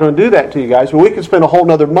 I'm not going to do that to you guys, but we could spend a whole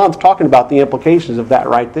another month talking about the implications of that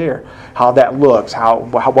right there. How that looks,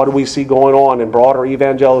 what do we see going on in broader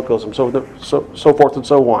evangelicalism, so forth and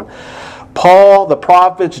so on. Paul, the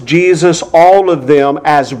prophets, Jesus, all of them,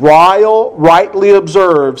 as Ryle rightly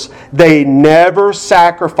observes, they never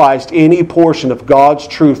sacrificed any portion of God's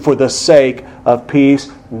truth for the sake of peace,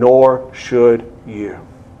 nor should you.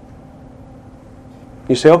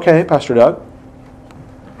 You say, okay, Pastor Doug,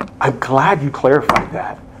 I'm glad you clarified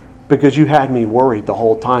that, because you had me worried the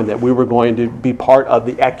whole time that we were going to be part of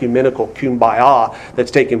the ecumenical kumbaya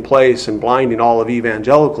that's taking place and blinding all of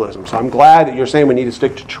evangelicalism. So I'm glad that you're saying we need to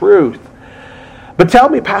stick to truth. But tell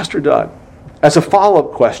me, Pastor Doug, as a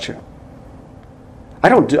follow-up question, I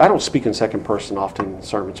don't speak in second person often in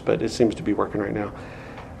sermons, but it seems to be working right now.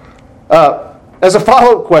 As a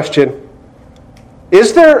follow-up question,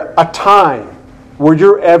 is there a time where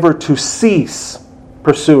you're ever to cease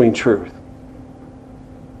pursuing truth?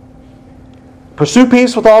 Pursue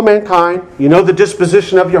peace with all mankind. You know the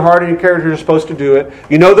disposition of your heart and your character you're supposed to do it.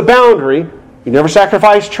 You know the boundary. You never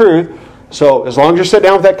sacrifice truth. So as long as you're sitting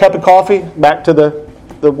down with that cup of coffee, back to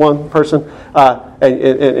the one person,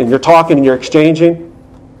 and you're talking and you're exchanging,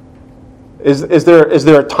 is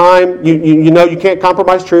there a time you know you can't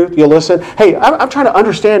compromise truth? You'll listen. Hey, I'm trying to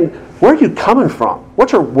understand, where are you coming from?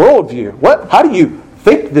 What's your worldview? How do you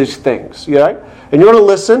think these things? Right? And you're going to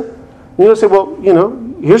listen. You're going to say, well, have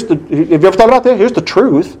you ever thought about that? Here's the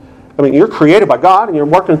truth. I mean, you're created by God and you're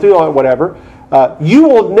working through all that, whatever. You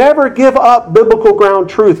will never give up biblical ground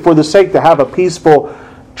truth for the sake to have a peaceful,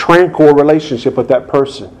 tranquil relationship with that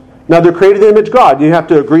person. Now, they're created in the image of God. You have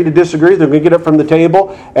to agree to disagree. They're going to get up from the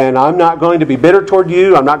table, and I'm not going to be bitter toward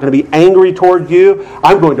you. I'm not going to be angry toward you.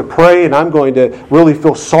 I'm going to pray, and I'm going to really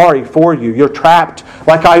feel sorry for you. You're trapped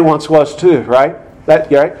like I once was too, right?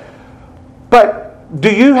 Right? But do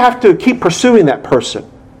you have to keep pursuing that person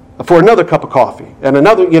for another cup of coffee and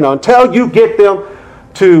another, until you get them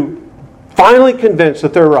to finally convince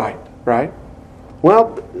that they're right?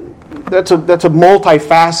 Well, that's a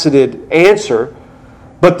multifaceted answer.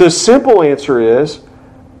 But the simple answer is,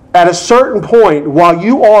 at a certain point, while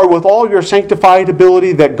you are with all your sanctified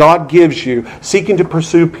ability that God gives you, seeking to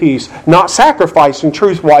pursue peace, not sacrificing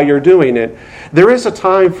truth while you're doing it, there is a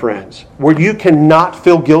time, friends, where you cannot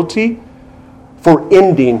feel guilty for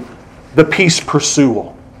ending the peace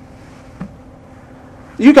pursual.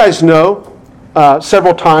 You guys know,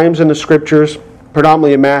 several times in the Scriptures,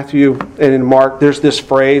 predominantly in Matthew and in Mark, there's this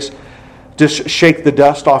phrase, just shake the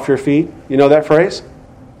dust off your feet. You know that phrase?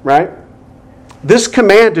 Right? This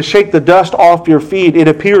command to shake the dust off your feet, it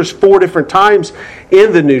appears 4 different times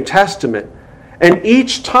in the New Testament. And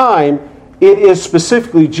each time, it is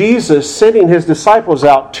specifically Jesus sending His disciples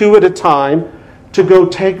out 2 at a time to go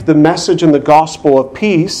take the message and the gospel of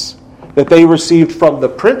peace that they received from the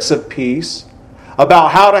Prince of Peace about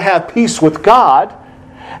how to have peace with God.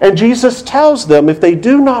 And Jesus tells them if they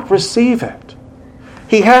do not receive it,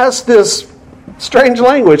 He has this strange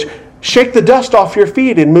language, shake the dust off your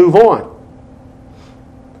feet and move on.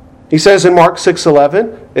 He says in Mark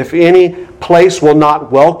 6:11, if any place will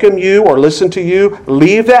not welcome you or listen to you,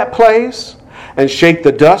 leave that place and shake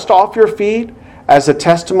the dust off your feet as a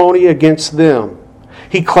testimony against them.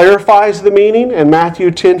 He clarifies the meaning in Matthew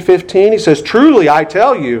 10:15. He says, truly I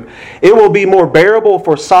tell you, it will be more bearable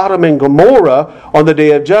for Sodom and Gomorrah on the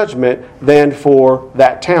day of judgment than for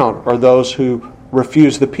that town, or those who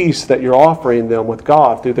refuse the peace that you're offering them with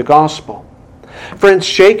God through the gospel. Friends,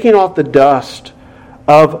 shaking off the dust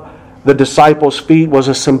of the disciples' feet was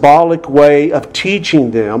a symbolic way of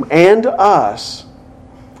teaching them and us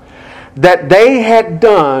that they had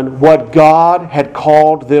done what God had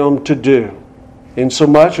called them to do.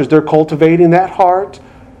 Insomuch as they're cultivating that heart,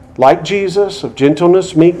 like Jesus, of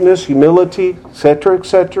gentleness, meekness, humility,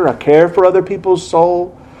 etc., a care for other people's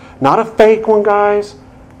soul. Not a fake one, guys.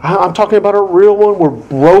 I'm talking about a real one. We're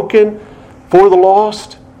broken for the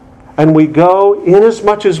lost. And we go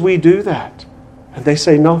inasmuch as we do that. And they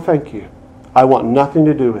say, no, thank you. I want nothing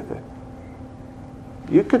to do with it.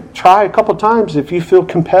 You could try a couple times if you feel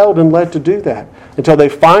compelled and led to do that. Until they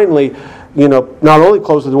finally, not only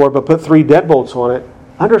close the door, but put 3 deadbolts on it.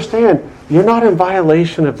 Understand, you're not in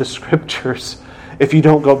violation of the Scriptures if you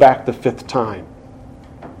don't go back the 5th time.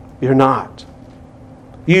 You're not.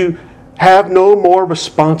 You have no more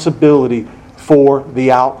responsibility for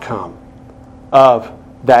the outcome of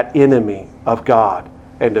that enemy of God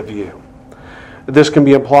and of you. This can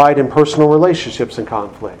be applied in personal relationships and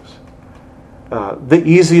conflicts. The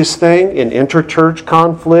easiest thing in interchurch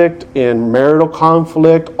conflict, in marital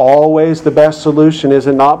conflict, always the best solution, is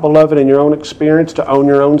it not, beloved, in your own experience, to own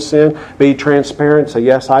your own sin, be transparent, say,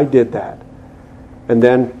 yes, I did that. And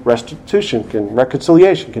then reconciliation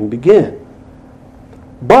can begin.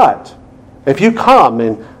 But if you come,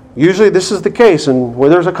 and usually this is the case, and where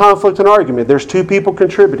there's a conflict and argument, there's 2 people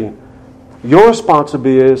contributing. Your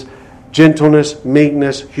responsibility is gentleness,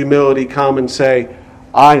 meekness, humility. Come and say,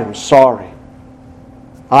 I am sorry.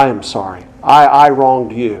 I am sorry. I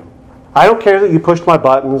wronged you. I don't care that you pushed my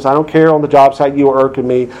buttons. I don't care on the job site you were irking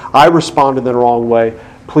me. I responded the wrong way.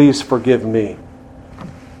 Please forgive me.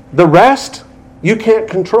 The rest, you can't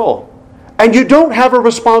control. And you don't have a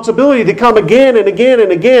responsibility to come again and again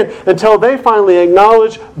and again until they finally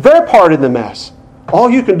acknowledge their part in the mess. All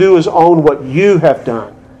you can do is own what you have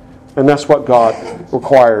done. And that's what God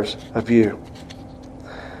requires of you.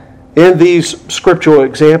 In these scriptural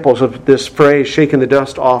examples of this phrase, shaking the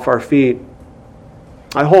dust off our feet,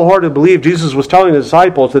 I wholeheartedly believe Jesus was telling the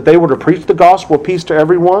disciples that they were to preach the gospel of peace to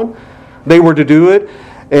everyone. They were to do it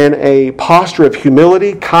in a posture of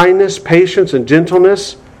humility, kindness, patience, and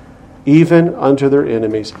gentleness, even unto their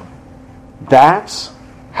enemies. That's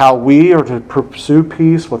how we are to pursue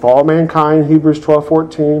peace with all mankind, Hebrews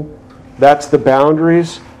 12:14. That's the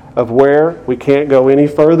boundaries of where we can't go any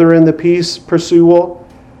further in the peace pursual,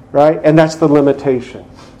 right? And that's the limitation.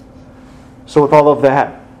 So with all of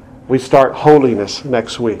that, we start holiness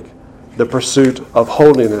next week. The pursuit of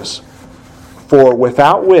holiness, for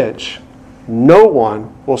without which no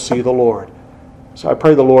one will see the Lord. So I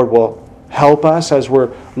pray the Lord will help us as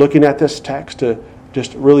we're looking at this text to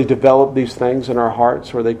just really develop these things in our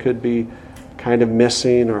hearts where they could be kind of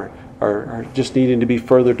missing or just needing to be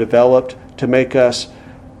further developed to make us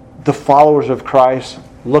the followers of Christ.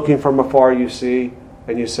 Looking from afar you see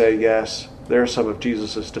and you say, yes, they're some of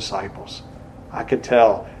Jesus' disciples. I can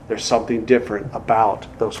tell there's something different about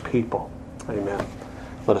those people. Amen.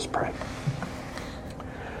 Let us pray.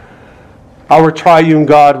 Our triune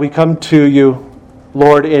God, we come to you,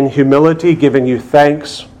 Lord, in humility, giving you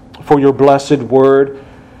thanks for your blessed word,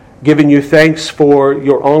 giving you thanks for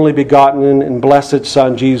your only begotten and blessed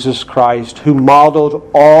Son, Jesus Christ, who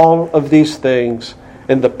modeled all of these things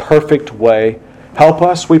in the perfect way. Help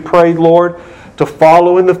us, we pray, Lord, to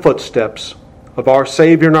follow in the footsteps of our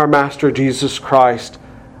Savior and our Master, Jesus Christ,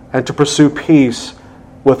 and to pursue peace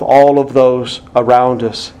with all of those around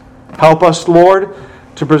us. Help us, Lord,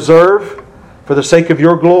 to preserve, for the sake of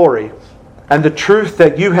your glory, and the truth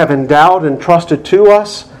that you have endowed and trusted to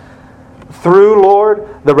us through, Lord,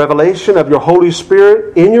 the revelation of your Holy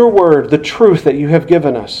Spirit in your word, the truth that you have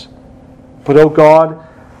given us. But, oh God,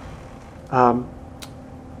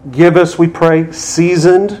 give us, we pray,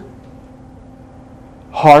 seasoned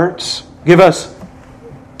hearts. Give us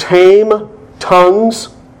tame tongues.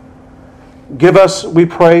 Give us, we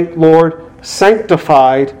pray, Lord,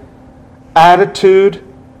 sanctified attitude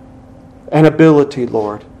and ability,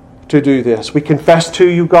 Lord, to do this. We confess to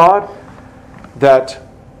you, God, that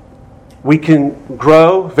we can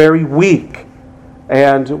grow very weak,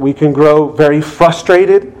 and we can grow very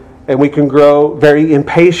frustrated, and we can grow very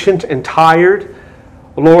impatient and tired,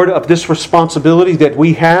 Lord, of this responsibility that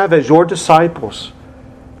we have as your disciples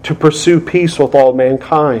to pursue peace with all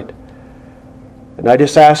mankind. And I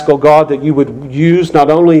just ask, oh God, that you would use not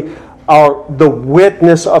only the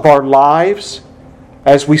witness of our lives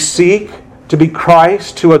as we seek to be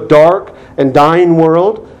Christ to a dark and dying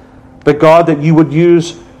world, but God, that you would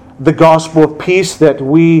use the gospel of peace that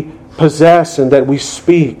we possess and that we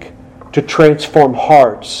speak to transform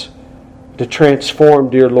hearts, to transform,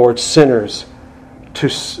 dear Lord, sinners to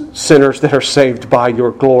sinners that are saved by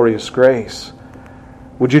your glorious grace.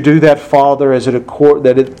 Would you do that, Father,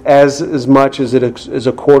 as much as it is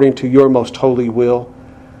according to your most holy will?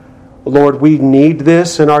 Lord, we need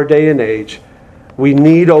this in our day and age. We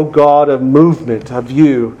need, O God, a movement of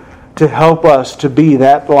you to help us to be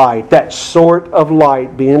that light, that sort of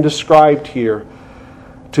light being described here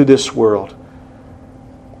to this world.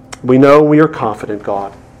 We know, we are confident,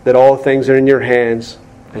 God, that all things are in your hands,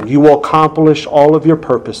 and you will accomplish all of your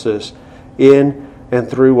purposes in and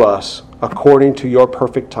through us according to your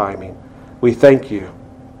perfect timing. We thank you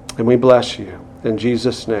and we bless you. In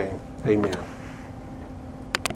Jesus' name, amen.